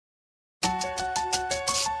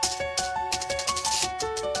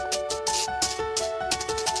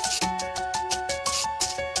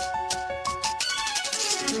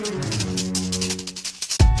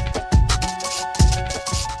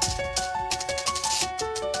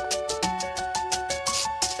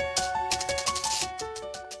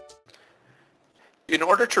in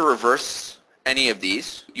order to reverse any of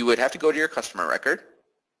these, you would have to go to your customer record.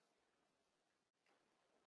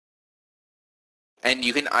 And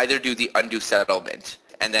you can either do the undo settlement,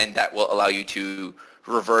 and then that will allow you to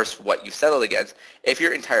reverse what you settled against. If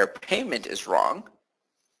your entire payment is wrong,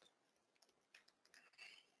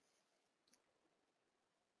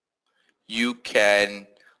 you can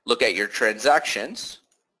look at your transactions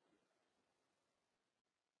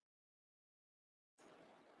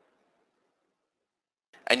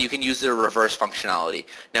and you can use the reverse functionality.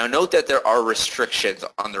 Now note that there are restrictions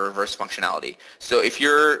on the reverse functionality. So if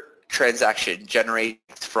your transaction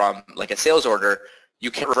generates from like a sales order, you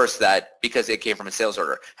can't reverse that because it came from a sales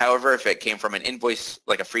order. However, if it came from an invoice,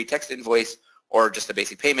 like a free text invoice or just a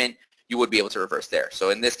basic payment, you would be able to reverse there. So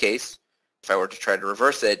in this case, if I were to try to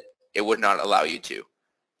reverse it, it would not allow you to.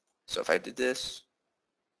 So if I did this,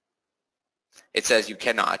 it says you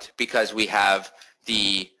cannot because we have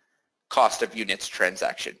the cost of units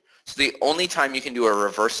transaction. So the only time you can do a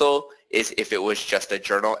reversal is if it was just a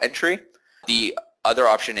journal entry. The other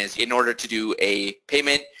option is in order to do a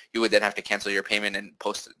payment, you would then have to cancel your payment and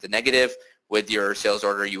post the negative. With your sales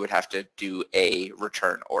order, you would have to do a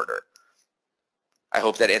return order. I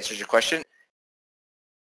hope that answers your question.